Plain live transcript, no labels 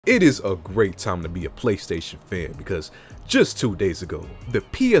It is a great time to be a PlayStation fan because just 2 days ago, the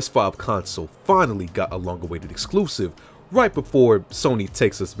PS5 console finally got a long-awaited exclusive right before Sony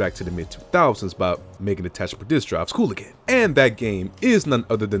takes us back to the mid-2000s by making attachable disk drives cool again. And that game is none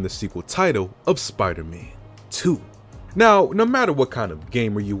other than the sequel title of Spider-Man 2. Now, no matter what kind of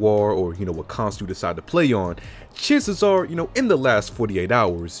gamer you are or what console you decide to play on, chances are, in the last 48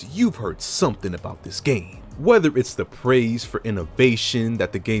 hours, you've heard something about this game. Whether it's the praise for innovation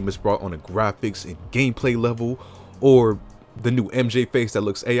that the game has brought on a graphics and gameplay level, or the new MJ face that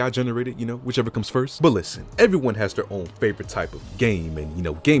looks AI generated, whichever comes first. But listen, everyone has their own favorite type of game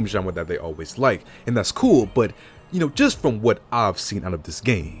and, game genre that they always like, and that's cool, but, just from what I've seen out of this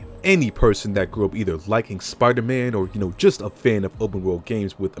game, any person that grew up either liking Spider-Man or, just a fan of open world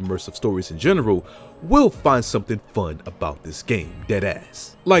games with immersive stories in general will find something fun about this game,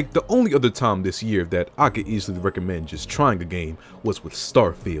 deadass. Like, the only other time this year that I could easily recommend just trying the game was with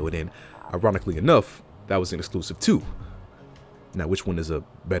Starfield, and ironically enough, that was an exclusive too. Now, which one is a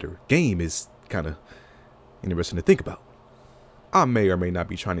better game is kind of interesting to think about. I may or may not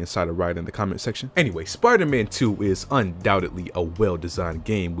be trying to incite a riot in the comment section. Anyway, Spider-Man 2 is undoubtedly a well-designed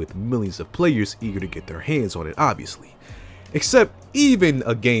game with millions of players eager to get their hands on it, obviously. Except even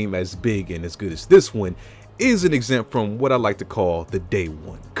a game as big and as good as this one isn't exempt from what I like to call the day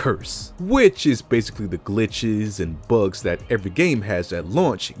one curse, which is basically the glitches and bugs that every game has at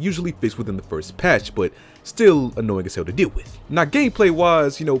launch, usually fixed within the first patch, but still annoying as hell to deal with. Now, gameplay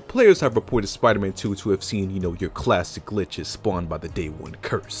wise, players have reported Spider-Man 2 to have seen, your classic glitches spawned by the day one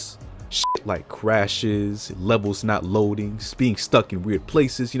curse. Shit like crashes, levels not loading, being stuck in weird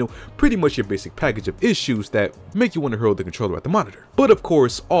places, pretty much your basic package of issues that make you want to hurl the controller at the monitor. But of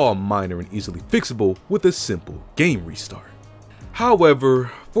course, all minor and easily fixable with a simple game restart.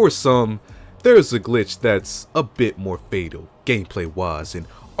 However, for some, there's a glitch that's a bit more fatal gameplay wise and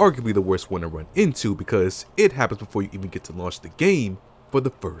arguably the worst one to run into because it happens before you even get to launch the game for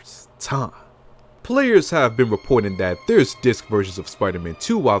the first time. Players have been reporting that there's disc versions of Spider-Man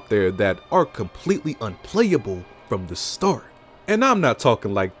 2 out there that are completely unplayable from the start. And I'm not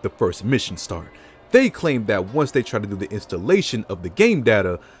talking like the first mission start. They claim that once they try to do the installation of the game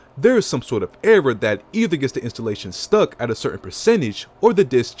data, there's some sort of error that either gets the installation stuck at a certain percentage or the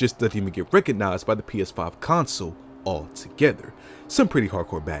disc just doesn't even get recognized by the PS5 console altogether. Some pretty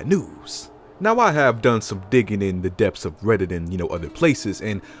hardcore bad news. Now, I have done some digging in the depths of Reddit and other places,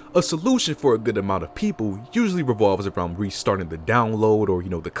 and a solution for a good amount of people usually revolves around restarting the download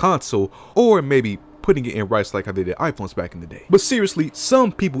or the console, or maybe putting it in rights like how they did iPhones back in the day. But seriously,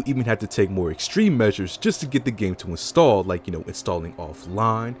 some people even had to take more extreme measures just to get the game to install, like installing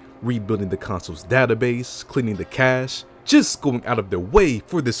offline, rebuilding the console's database, cleaning the cache, just going out of their way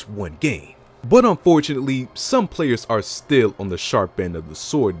for this one game. But unfortunately, some players are still on the sharp end of the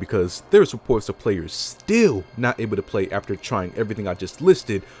sword because there's reports of players still not able to play after trying everything I just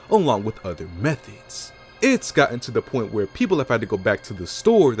listed along with other methods. It's gotten to the point where people have had to go back to the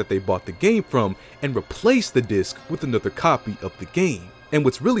store that they bought the game from and replace the disc with another copy of the game. And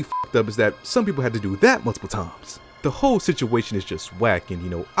what's really fucked up is that some people had to do that multiple times. The whole situation is just whack,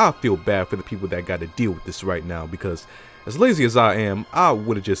 and I feel bad for the people that got to deal with this right now because as lazy as I am, I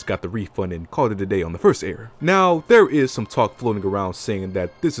would have just got the refund and called it a day on the first error. Now, there is some talk floating around saying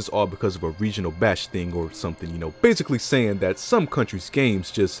that this is all because of a regional batch thing or something, basically saying that some countries'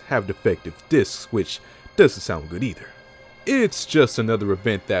 games just have defective discs, which doesn't sound good either. It's just another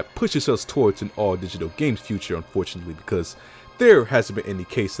event that pushes us towards an all-digital games future, unfortunately, because there hasn't been any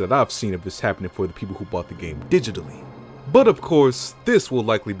case that I've seen of this happening for the people who bought the game digitally. But of course, this will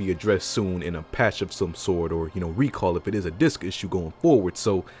likely be addressed soon in a patch of some sort or, recall if it is a disc issue going forward,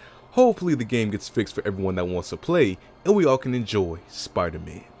 so hopefully the game gets fixed for everyone that wants to play and we all can enjoy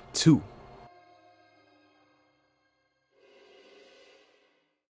Spider-Man 2.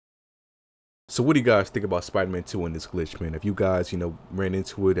 So what do you guys think about Spider-Man 2 and this glitch, man? Have you guys, ran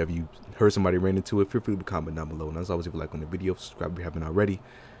into it? Have you heard somebody ran into it? Feel free to comment down below. And as always, if you like on the video, subscribe if you haven't already.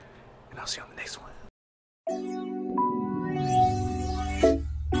 And I'll see you on the next one.